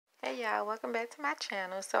Hey y'all, welcome back to my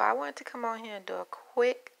channel. So I wanted to come on here and do a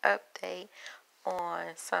quick update on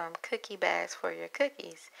some cookie bags for your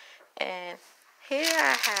cookies. And here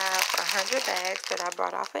I have 100 bags that I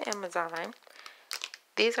brought off of Amazon.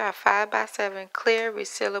 These are 5x7 clear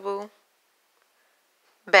resealable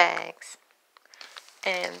bags.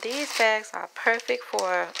 And these bags are perfect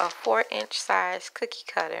for a 4-inch size cookie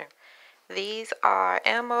cutter. These are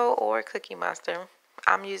Elmo or Cookie Monster.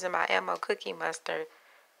 I'm using my Elmo Cookie Monster.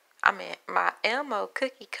 My Elmo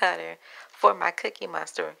cookie cutter for my Cookie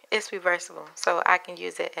Monster. It's reversible, so I can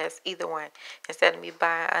use it as either one instead of me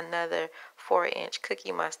buying another 4-inch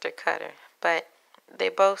Cookie Monster cutter. But they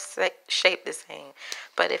both shape the same.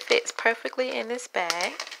 But it fits perfectly in this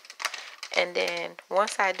bag. And then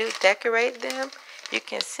once I do decorate them, you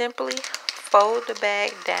can simply fold the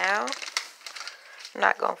bag down. I'm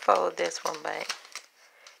not going to fold this one, but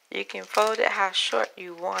you can fold it how short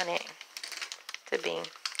you want it to be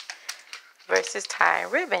versus tying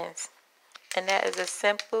ribbons. And that is a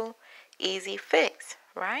simple, easy fix,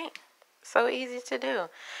 right? So easy to do.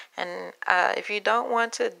 And if you don't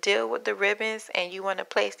want to deal with the ribbons and you want to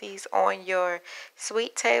place these on your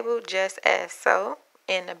sweet table just as so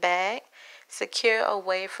in the bag, secure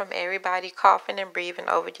away from everybody coughing and breathing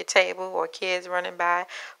over your table or kids running by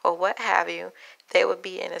or what have you, they would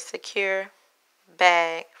be in a secure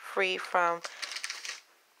bag free from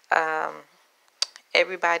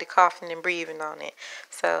everybody coughing and breathing on it.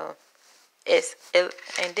 So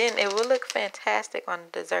and then it will look fantastic on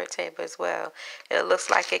the dessert table as well. It looks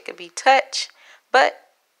like it could be touched, but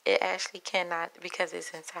it actually cannot because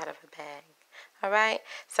it's inside of a bag. Alright,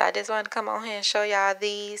 so I just wanted to come on here and show y'all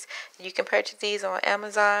these. You can purchase these on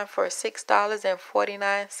Amazon for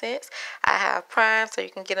 $6.49. I have Prime, so you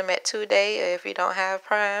can get them at 2-day. Or if you don't have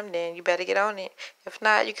Prime, then you better get on it. If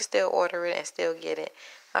not, you can still order it and still get it.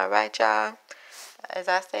 Alright, y'all. As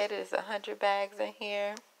I said, there's 100 bags in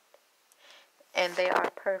here. And they are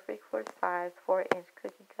perfect for size 4-inch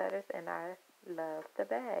cookie cutters, and I love the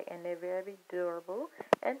bag. And they're very durable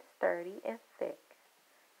and sturdy and thick.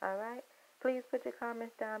 Alright? Please put your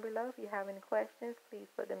comments down below. If you have any questions, please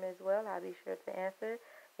put them as well. I'll be sure to answer.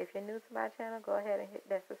 If you're new to my channel, go ahead and hit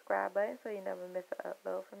that subscribe button so you never miss an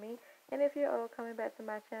upload from me. And if you're old coming back to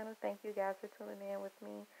my channel, thank you guys for tuning in with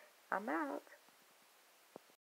me. I'm out.